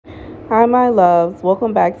Hi, my loves.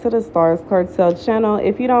 Welcome back to the Starscartel channel.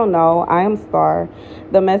 If you don't know, I am Star.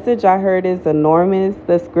 The message I heard is enormous.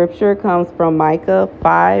 The scripture comes from Micah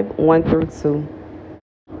 5:1-2.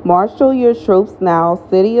 Marshal your troops now,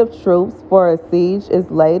 city of troops, for a siege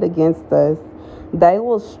is laid against us. They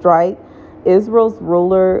will strike Israel's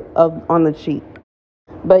ruler on the cheek.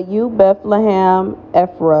 But you, Bethlehem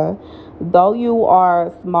Ephraim, though you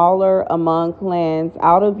are smaller among clans,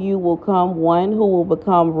 out of you will come one who will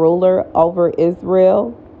become ruler over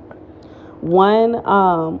Israel. One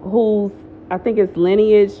whose, I think it's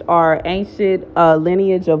lineage or ancient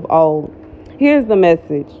lineage of old. Here's the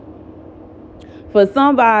message. For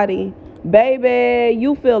somebody, baby,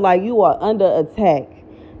 you feel like you are under attack.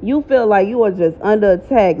 You feel like you are just under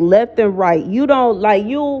attack left and right. You don't like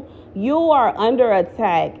you are under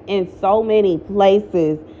attack in so many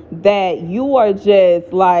places that you are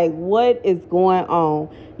just like, what is going on?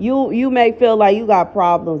 You may feel like you got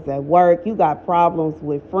problems at work, you got problems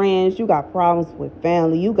with friends, you got problems with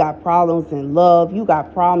family, you got problems in love, you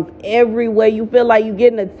got problems everywhere. You feel like you're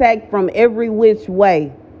getting attacked from every which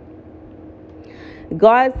way.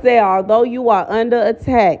 God said, although you are under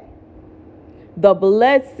attack, the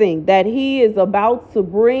blessing that He is about to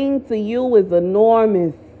bring to you is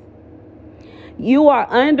enormous. You are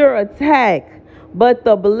under attack, but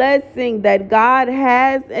the blessing that God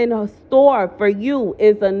has in store for you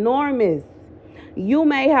is enormous. You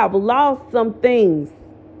may have lost some things,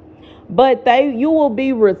 but you will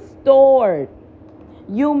be restored.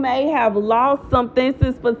 You may have lost some things.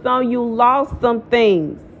 This is for some, you lost some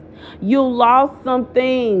things. You lost some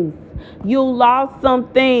things. You lost some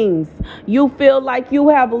things. You feel like you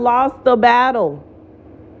have lost the battle,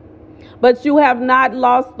 but you have not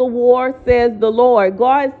lost the war, says the Lord.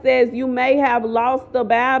 God says you may have lost the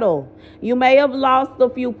battle. You may have lost a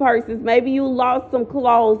few purses. Maybe you lost some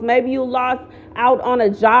clothes. Maybe you lost out on a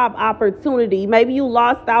job opportunity. Maybe you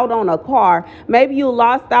lost out on a car. Maybe you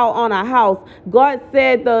lost out on a house. God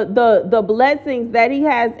said the blessings that He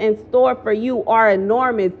has in store for you are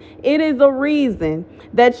enormous. It is a reason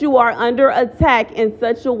that you are under attack in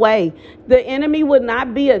such a way. The enemy would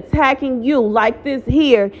not be attacking you like this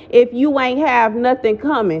here if you ain't have nothing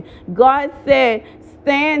coming. God said,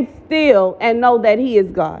 stand still and know that He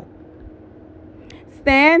is God.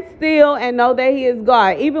 Stand still and know that He is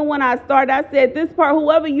God. Even when I started, I said, this part,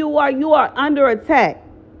 whoever you are under attack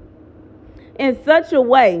in such a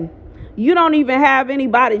way, you don't even have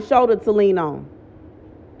anybody's shoulder to lean on.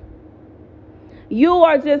 You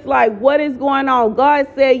are just like, what is going on? God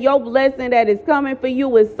said your blessing that is coming for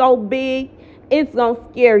you is so big, it's going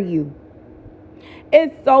to scare you.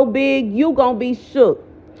 It's so big, you going to be shook.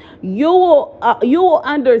 You will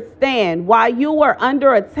understand why you were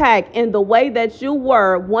under attack in the way that you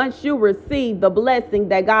were once you received the blessing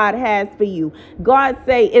that God has for you. God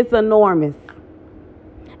say it's enormous.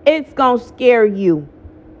 It's going to scare you.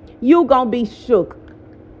 You going to be shook.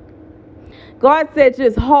 God said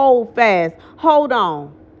just hold fast, hold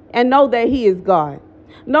on, and know that He is God.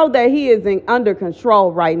 Know that He is under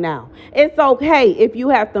control right now. It's okay if you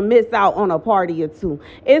have to miss out on a party or two.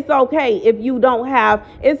 It's okay if you don't have,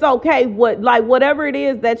 it's okay whatever it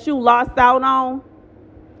is that you lost out on,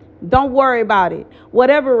 don't worry about it.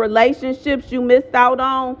 Whatever relationships you missed out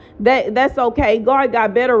on, that's okay. God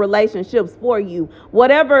got better relationships for you.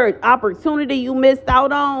 Whatever opportunity you missed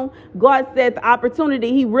out on, God said the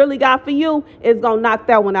opportunity He really got for you is going to knock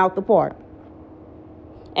that one out the park.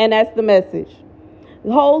 And that's the message.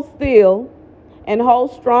 Hold still and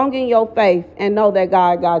hold strong in your faith and know that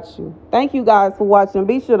God got you. Thank you guys for watching.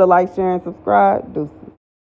 Be sure to like, share, and subscribe. Deuces.